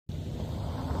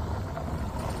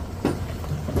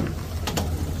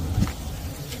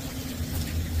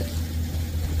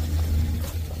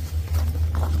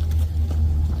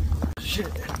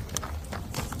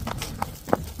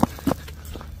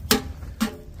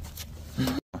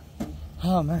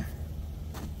Oh man,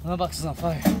 my box is on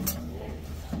fire.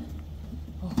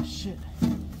 Oh shit.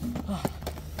 Oh.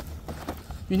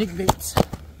 Yuniquebaits.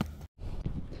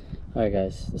 Alright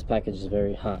guys, this package is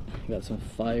very hot. Got some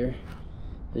fire,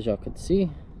 as y'all could see.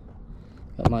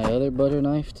 Got my other butter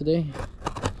knife today.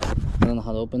 I don't know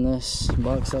how to open this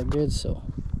box that good, so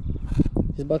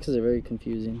these boxes are very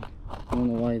confusing. I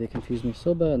don't know why they confuse me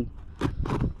so bad.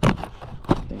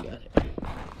 They got it.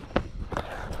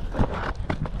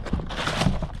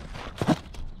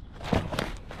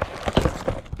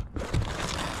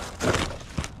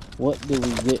 What do we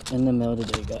get in the mail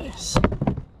today, guys?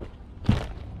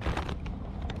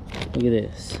 Look at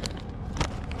this.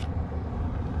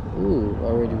 Ooh,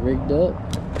 already rigged up.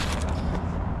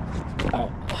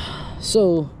 Alright.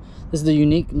 So, this is the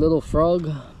unique little frog.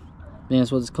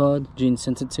 That's what it's called. Gene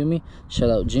sent it to me.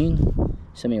 Shout out Gene.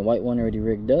 Sent me a white one already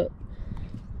rigged up.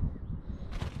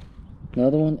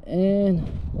 Another one. And,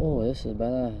 oh, this is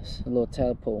badass. A little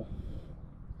tadpole.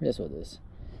 That's what it is.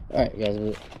 Alright,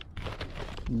 guys.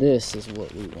 This is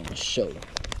what we want to show.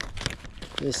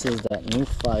 This is that new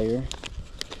fire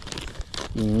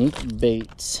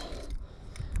Yuniquebaits,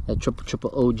 that triple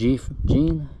OG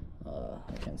Gene.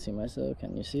 I can't see myself.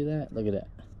 Can you see that? Look at that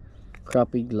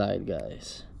crappie glide,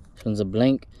 guys. This one's a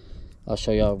blank. I'll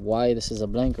show y'all why this is a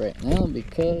blank right now,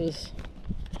 because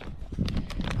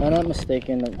if I'm not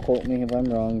mistaken, don't quote me if I'm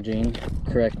wrong, Gene.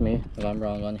 Correct me if I'm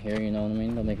wrong on here, you know what I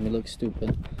mean? Don't make me look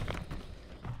stupid.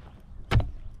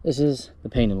 This is the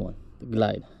painted one, the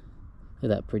glide.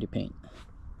 Look at that pretty paint.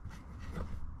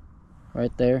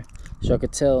 Right there. So I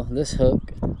could tell this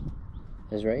hook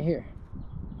is right here.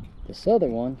 This other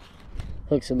one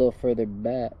hooks a little further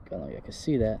back. I don't know if you can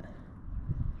see that.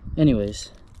 Anyways,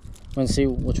 I'm gonna see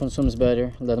which one swims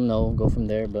better. Let them know. Go from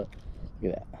there. But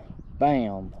look at that.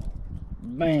 Bam.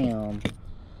 Bam.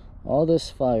 All this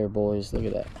fire, boys. Look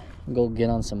at that. Go get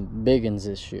on some big ones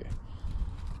this year.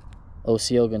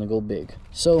 OCO gonna go big.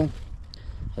 So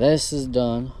this is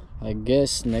done. I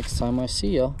guess next time I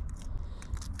see y'all,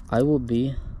 I will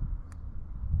be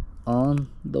on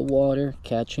the water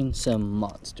catching some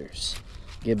monsters.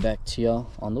 Get back to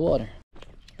y'all on the water.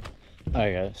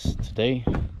 Alright guys, today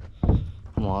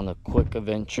I'm on a quick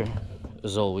adventure.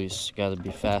 As always, gotta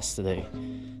be fast today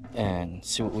and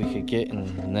see what we could get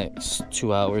in the next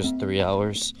 2 hours, 3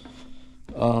 hours.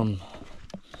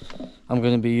 I'm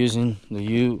gonna be using the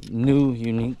new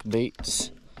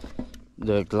Yuniquebaits,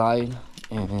 the glide,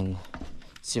 and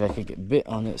see if I could get bit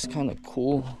on it. It's kind of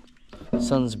cool.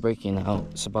 Sun's breaking out.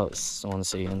 It's about, I want to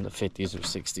say, in the 50s or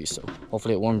 60s, so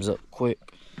hopefully it warms up quick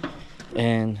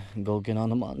and go get on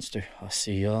the monster. I'll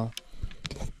see y'all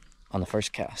on the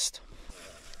first cast.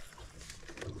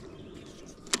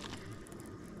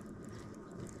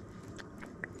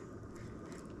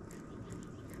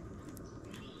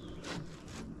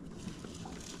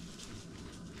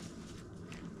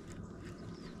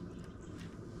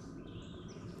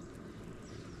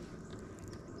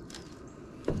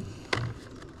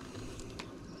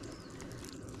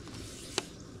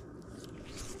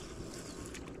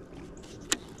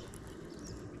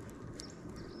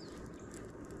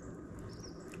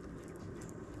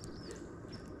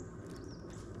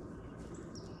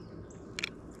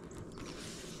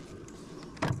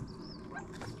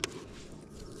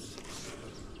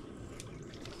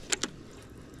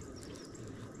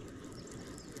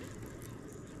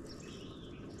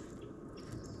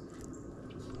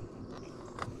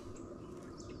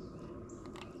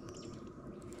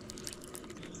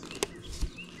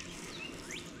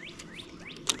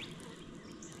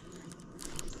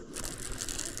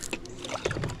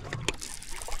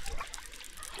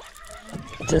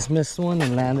 Just missed one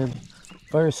and landed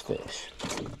first fish.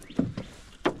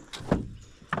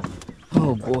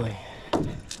 Oh boy.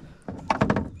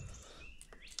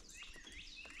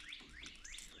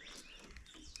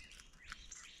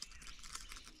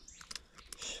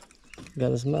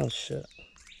 Got his mouth shut.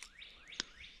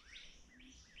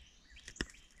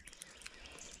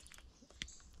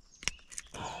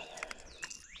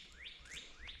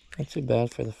 Not too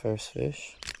bad for the first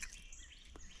fish.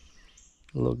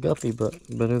 A little guppy, but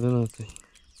better than nothing.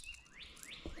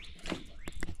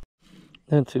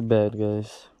 Not too bad,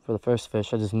 guys. For the first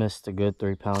fish, I just missed a good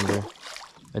 3-pounder.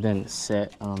 It didn't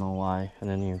set. I don't know why. I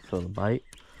didn't even feel the bite.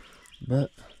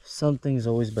 But something's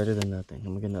always better than nothing.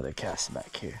 I'm gonna get another cast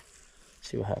back here.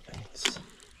 See what happens.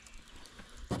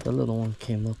 The little one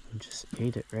came up and just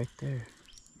ate it right there.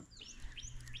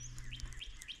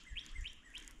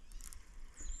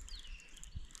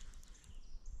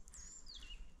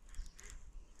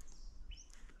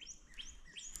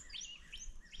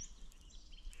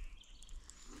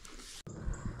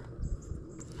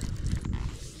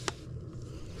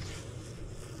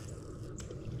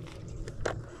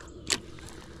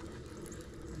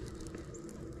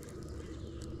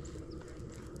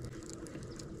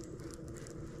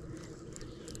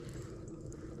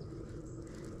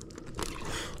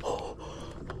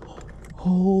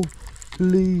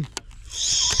 Holy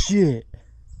shit.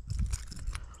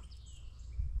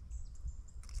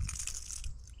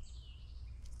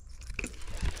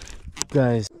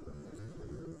 Guys.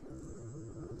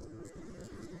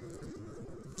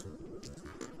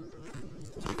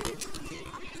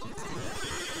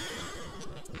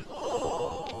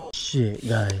 Shit,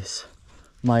 guys.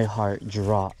 My heart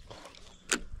dropped.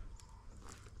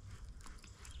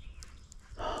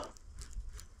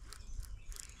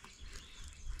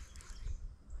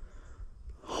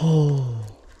 Oh.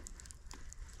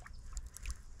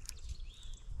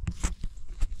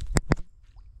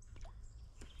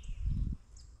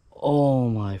 Oh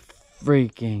my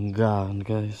freaking god,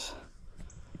 guys.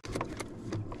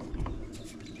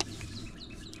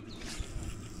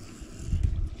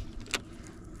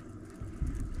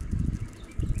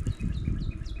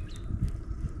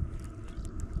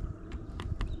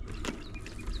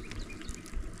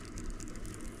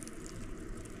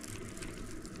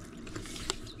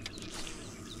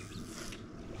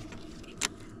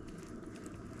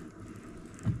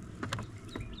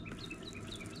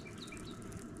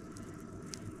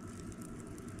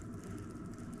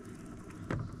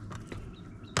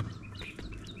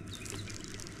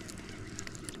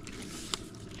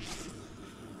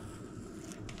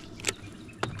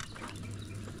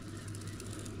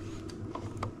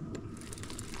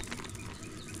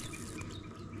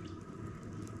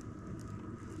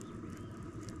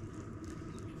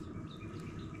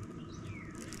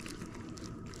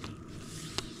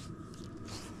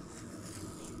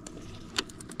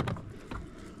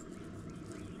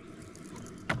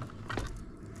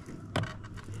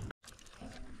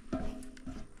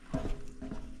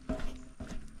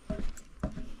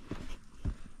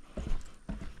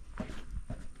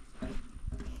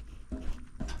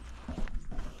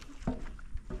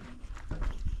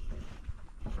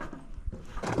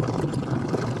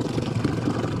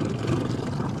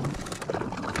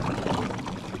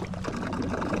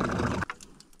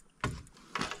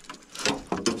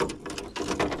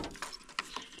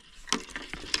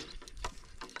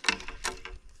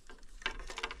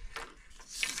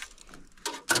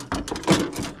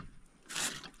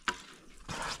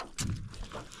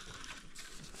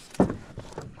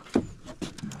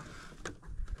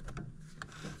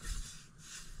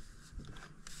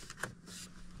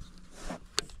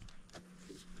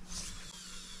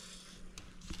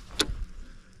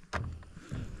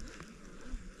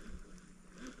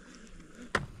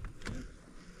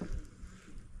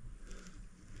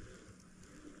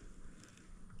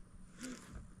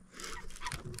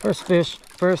 First fish,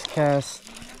 first cast.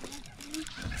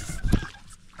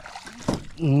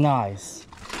 Nice.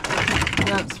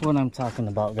 That's what I'm talking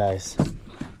about, guys.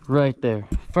 Right there.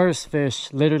 First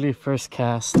fish, literally first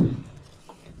cast.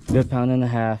 Good pound and a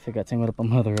half. It got tangled up on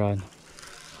mother rod.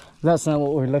 That's not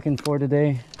what we're looking for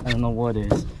today. I don't know what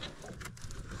is.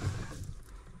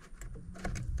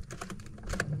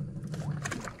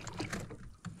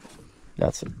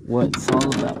 That's what it's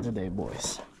all about today,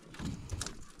 boys.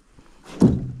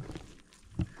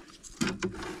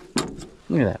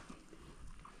 Look at that.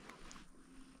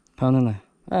 Pound and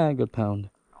a good pound.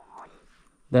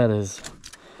 That is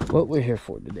what we're here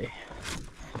for today.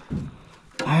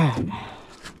 Alright.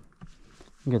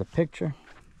 Get a picture.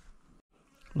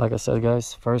 Like I said,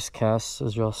 guys, first cast,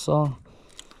 as y'all saw.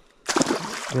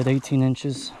 Good 18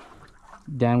 inches.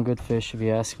 Damn good fish, if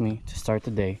you ask me, to start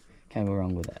the day. Can't go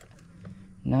wrong with that.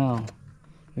 Now,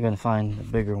 we're gonna find a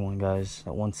bigger one, guys,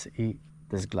 that wants to eat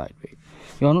this glide bait.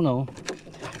 Y'all don't know,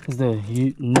 it's the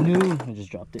new, I just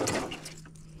dropped it.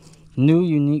 New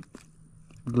Unique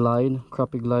Glide,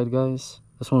 crappie glide, guys.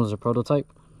 This one was a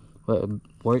prototype, but it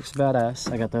works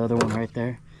badass. I got the other one right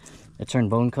there. It turned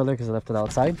bone color because I left it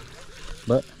outside,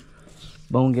 but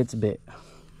bone gets bit.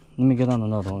 Let me get on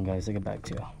another one, guys, to get back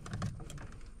to you.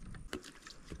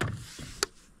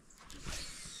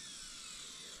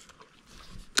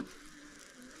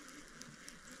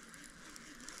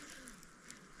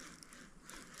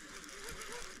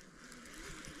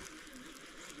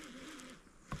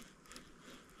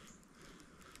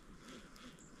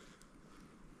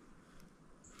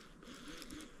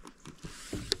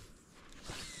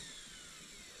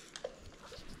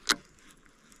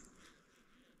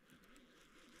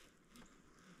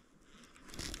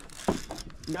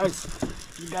 Guys,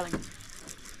 you gotta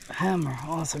hammer.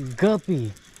 Oh, it's a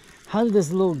guppy. How did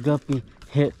this little guppy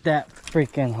hit that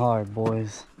freaking hard,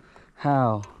 boys?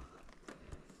 How?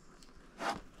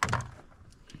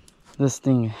 This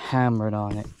thing hammered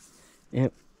on it.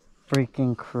 It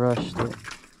freaking crushed it.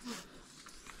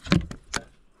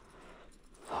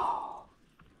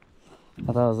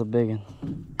 I thought it was a big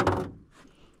one.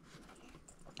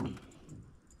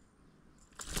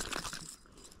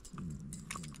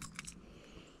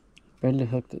 barely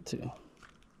hooked it too.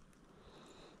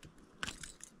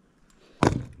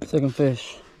 Second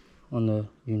fish on the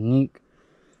Unique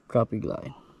Crappie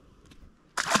Glide.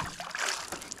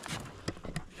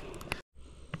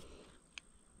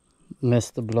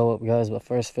 Missed the blow up, guys, but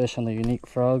first fish on the Unique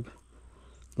Frog.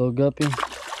 Little guppy.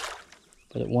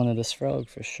 But it wanted this frog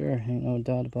for sure, ain't no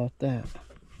doubt about that.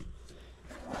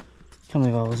 Tell me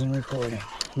if I wasn't recording.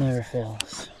 Never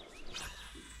fails.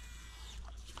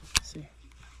 See.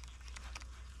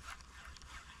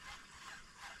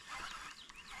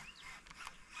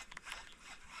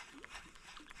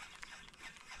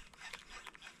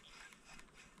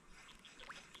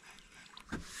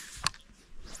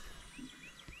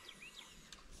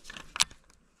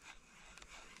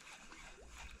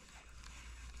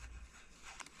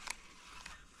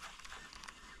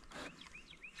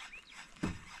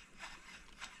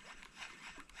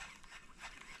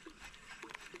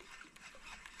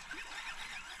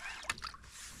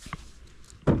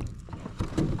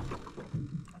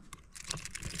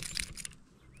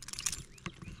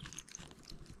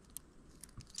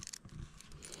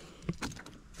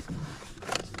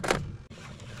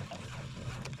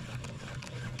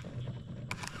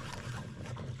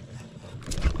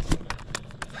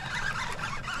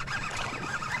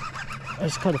 I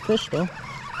just caught a fish though.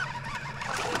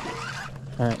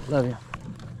 Alright, love you.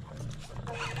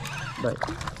 Bye.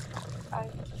 Bye.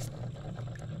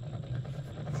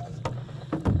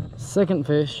 Second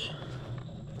fish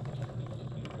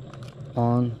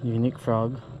on Unique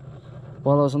Frog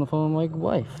while I was on the phone with my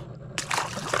wife.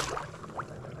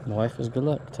 My wife was good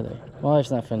luck today. My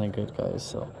wife's not feeling good, guys,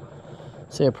 so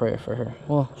say a prayer for her.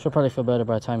 Well, she'll probably feel better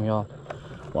by the time y'all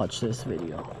watch this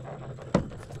video.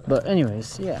 But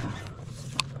anyways, yeah.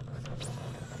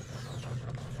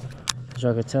 As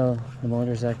y'all could tell, the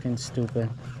motor's acting stupid.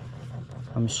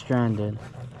 I'm stranded.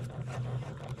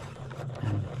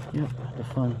 And yep, the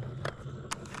fun.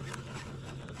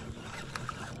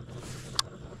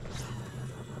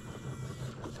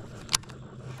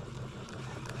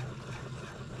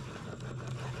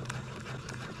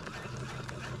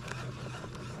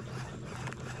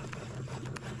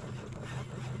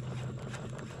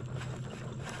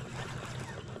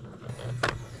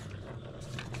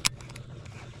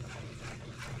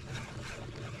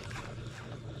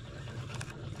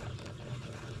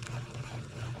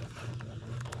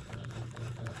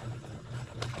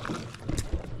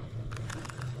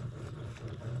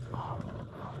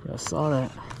 I saw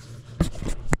that.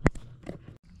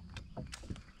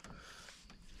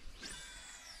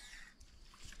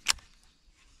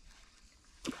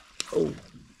 Oh.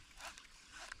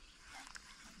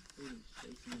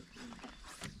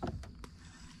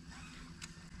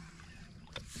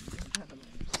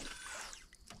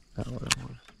 That what it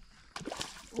was.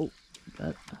 Oh,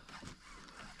 that.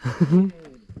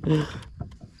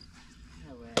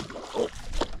 Oh,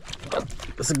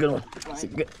 that's a good one. That's a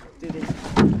good. Dude, it's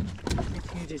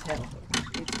huge as hell.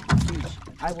 It's huge.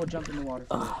 I will jump in the water.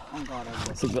 Oh God, I will.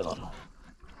 That's a good one.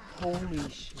 Holy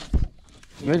shit.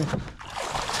 Ready?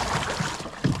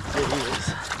 There he is.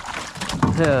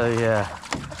 Hell yeah.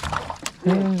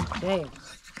 Dang.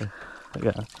 I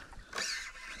got him.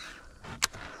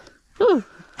 Woo.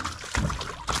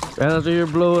 Right after your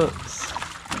blow-ups.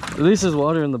 At least there's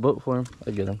water in the boat for him.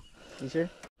 I get him. You sure?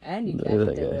 And you Look can't at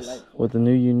that, get guys. like With the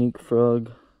new Unique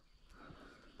Frog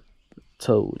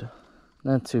Toad.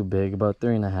 Not too big, about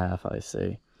 3.5, I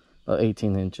say. About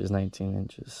 18 inches, 19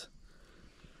 inches.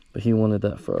 But he wanted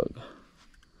that frog.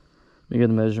 Let me get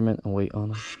a measurement and weight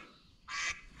on him.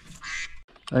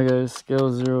 Alright guys,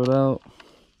 scale zeroed out.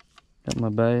 Got my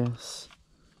bass.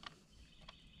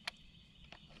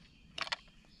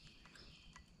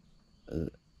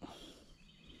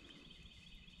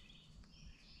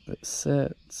 It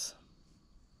sets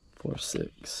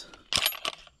 4.6.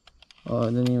 Oh, I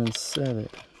didn't even set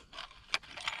it.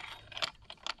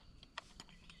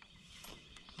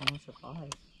 almost a 5.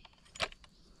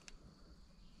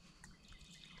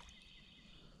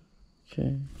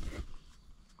 Okay.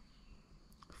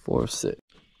 4.6.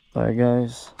 Alright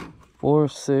guys.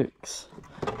 4.6.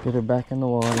 Get her back in the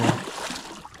water.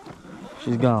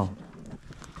 She's gone.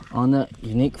 On that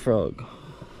Unique Frog.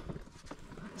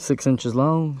 6 inches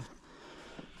long.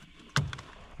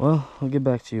 Well, I'll get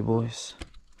back to you boys.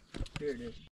 Here it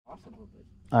is. Possible,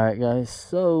 but Alright guys,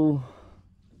 so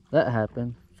that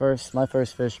happened. My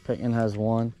first fish, Peyton has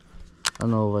one. I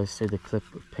don't know if I say the clip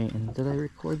with Peyton. Did I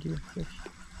record your fish?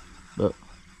 But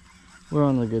we're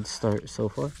on a good start so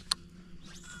far.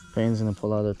 Peyton's gonna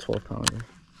pull out a 12-pounder.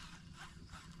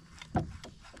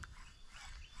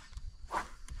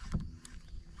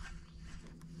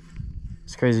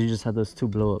 It's crazy. You just had those two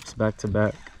blow ups back to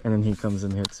back, and then he comes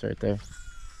and hits right there.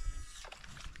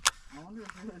 I wonder if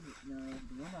it was, no,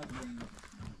 the one I was doing.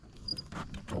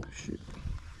 Oh shoot.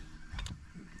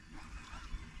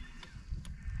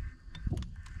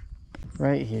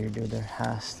 Right here, dude, there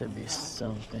has to be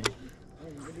something.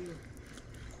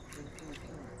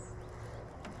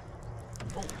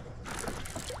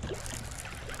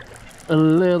 A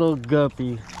little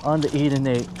guppy on the 8 and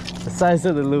 8, the size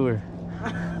of the lure.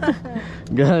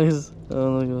 Guys, I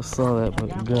don't know if you saw that, but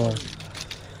God.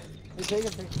 Take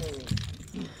a picture of it.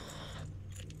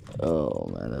 Oh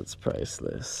man, that's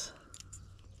priceless.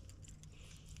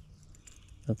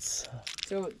 That's.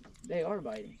 So they are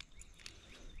biting.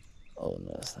 Oh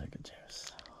no, that's not good,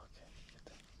 James. Okay.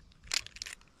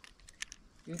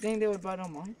 You think they would bite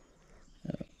on mine?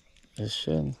 Yeah, it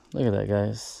should. Look at that,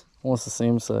 guys. Almost the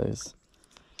same size.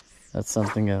 That's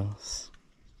something else.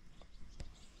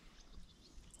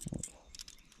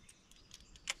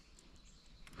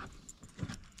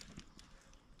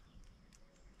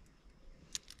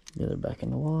 Get it back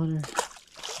in the water.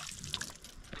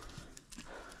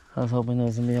 I was hoping there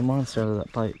was gonna be a monster out of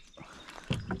that pipe.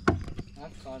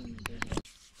 I've caught him.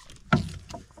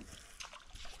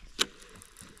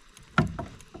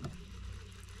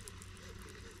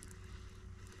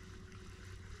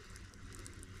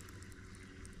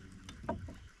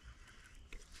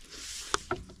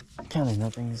 Kinda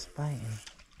nothing is biting.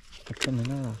 They're coming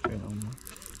out after it no more.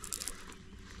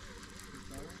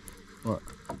 What?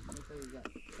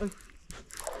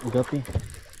 Guppy?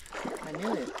 I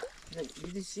knew it. Like,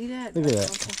 did you see that? Look at that.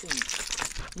 Something.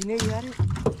 You knew you had it?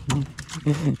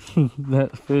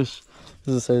 That fish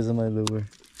is the size of my lure.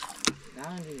 That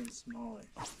one's even smaller.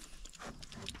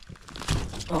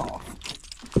 Oh.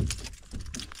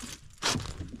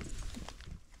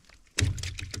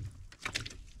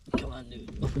 Come on,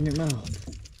 dude. Open your mouth.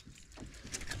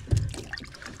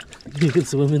 You can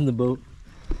swim in the boat.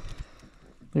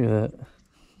 Look at that.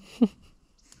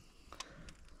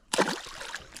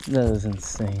 That is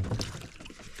insane.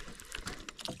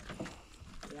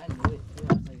 Yeah, I knew it.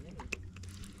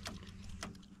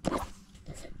 Yeah, I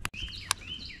was like, hey.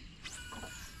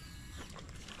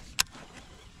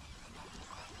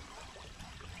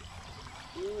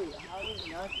 Dude, how did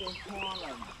nothing come on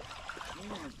like, oh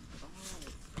my God.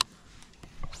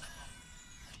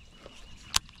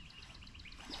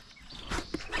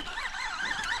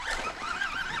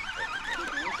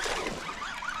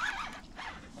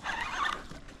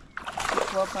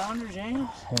 12-pounder, James?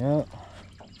 Yeah.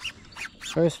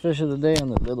 First fish of the day on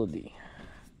the little D.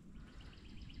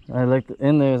 I looked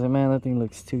in there, I was like, man, that thing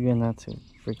looks too good not to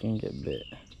freaking get bit.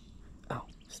 Ow,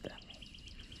 stab me.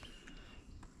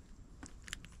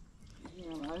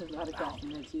 Yeah, I just had a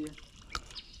compliment to you.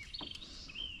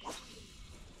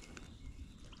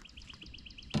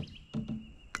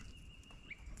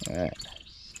 Alright.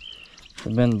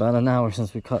 It's been about an hour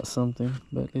since we caught something,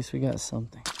 but at least we got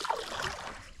something.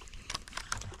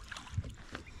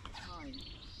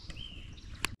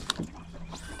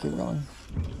 Keep going.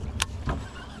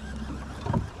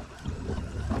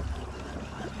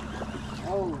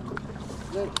 Oh,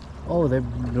 look. Oh, they're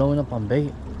blowing up on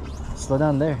bait. Slow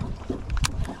down there.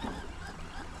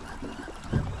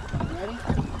 You ready?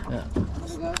 Yeah. Here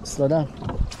we go. Slow down.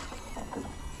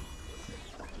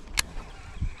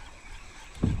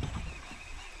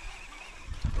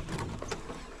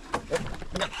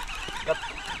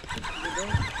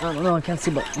 I don't know, I can't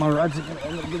see, but my rods are gonna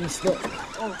end up getting stuck.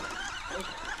 Oh,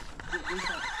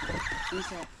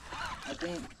 decent, I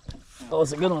think. Oh,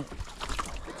 it's a good one.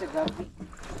 It's a guppy.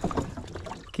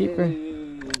 Keeper.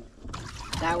 Dude,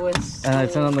 that was. And I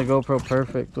turned on the GoPro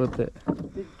perfect with it.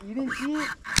 You didn't see it?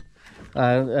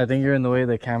 I think you're in the way of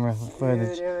the camera Dude,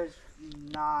 footage. it was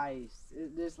nice.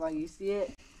 It just like you see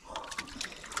it.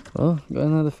 Well, got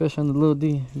another fish on the little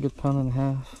D. A good pound and a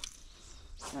half.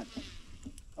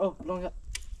 Oh, blowing up.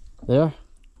 They are?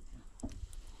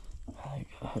 I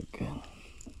got a good.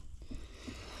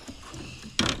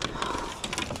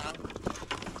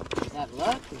 That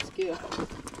luck or skill?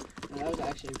 No, that was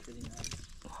actually pretty nice.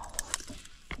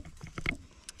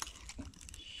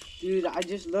 Dude, I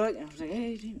just looked and I was like,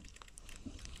 hey, Jimmy.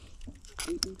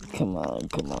 Come on,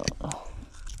 come on.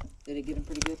 Did it get him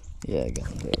pretty good? Yeah, I got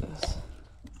this.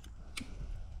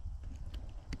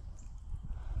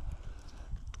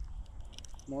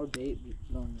 More bait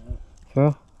blowing up.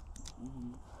 Sure?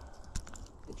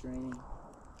 It's raining.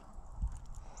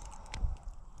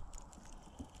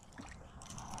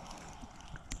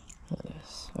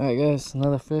 Alright guys,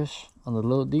 another fish on the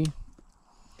little D.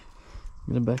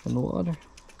 Get it back in the water.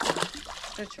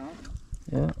 Good chomp.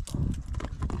 Yeah.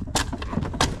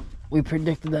 we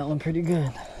predicted that one pretty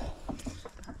good.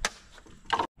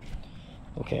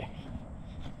 Okay,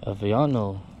 if y'all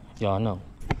know, y'all know.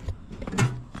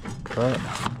 But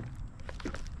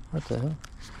what the hell?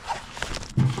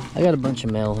 I got a bunch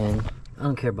of mail in. I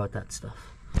don't care about that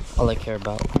stuff. All I care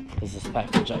about is this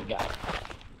package I got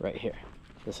right here.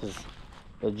 This is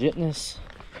legitness.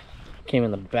 Came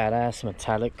in a badass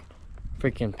metallic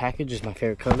freaking package. Is my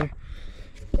favorite color.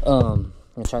 I'm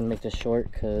trying to make this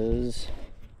short because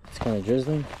it's kind of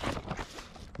drizzling.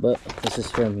 But this is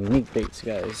from Yuniquebaits,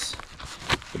 guys.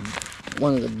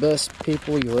 One of the best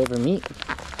people you'll ever meet.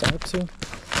 Talk to.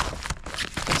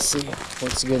 Let's see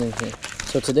what's good in here.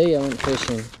 So today I went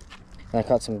fishing and I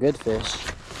caught some good fish.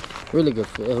 Really good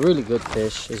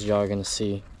fish, as y'all are gonna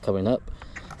see coming up.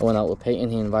 I went out with Peyton.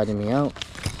 He invited me out.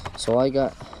 So I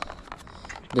got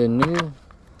the new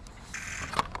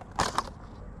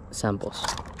samples.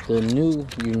 The new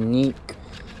Unique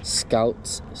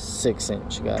Scouts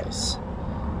 6-inch, guys.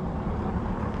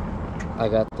 I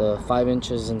got the 5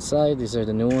 inches inside. These are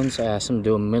the new ones. I asked him to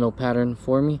do a minnow pattern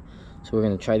for me. So we're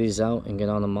gonna try these out and get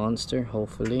on a monster,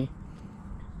 hopefully.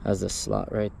 Has the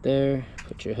slot right there.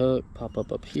 Put your hook, pop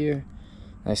up here.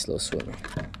 Nice little swimmer.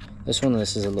 This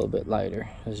is a little bit lighter,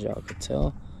 as y'all could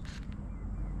tell.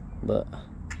 But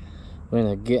we're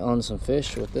gonna get on some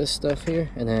fish with this stuff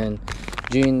here. And then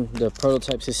Gene, the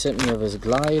prototypes he sent me of his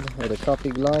glide, or the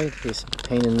copy glide, he's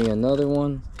painted me another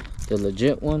one. The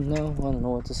legit one now. I don't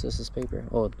know what this is. This paper.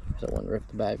 Oh, that one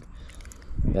ripped the bag.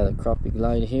 Got a crappie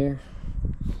glide here.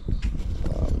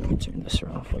 Let me turn this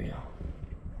around for you.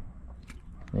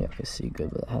 Yeah, I can see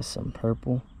good, but it has some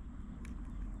purple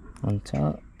on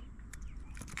top.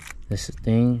 This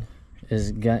thing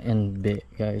is gotten bit,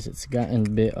 guys. It's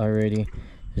gotten bit already.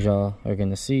 Y'all are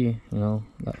gonna see, you know,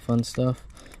 that fun stuff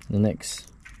in the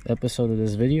next episode of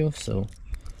this video. So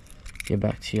get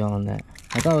back to y'all on that.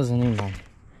 I thought it was an in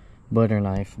butter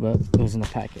knife, but it was in a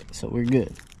packet, so we're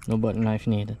good. No butter knife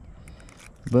needed.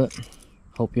 But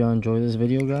hope y'all enjoy this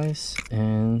video, guys,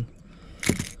 and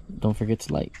don't forget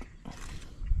to like.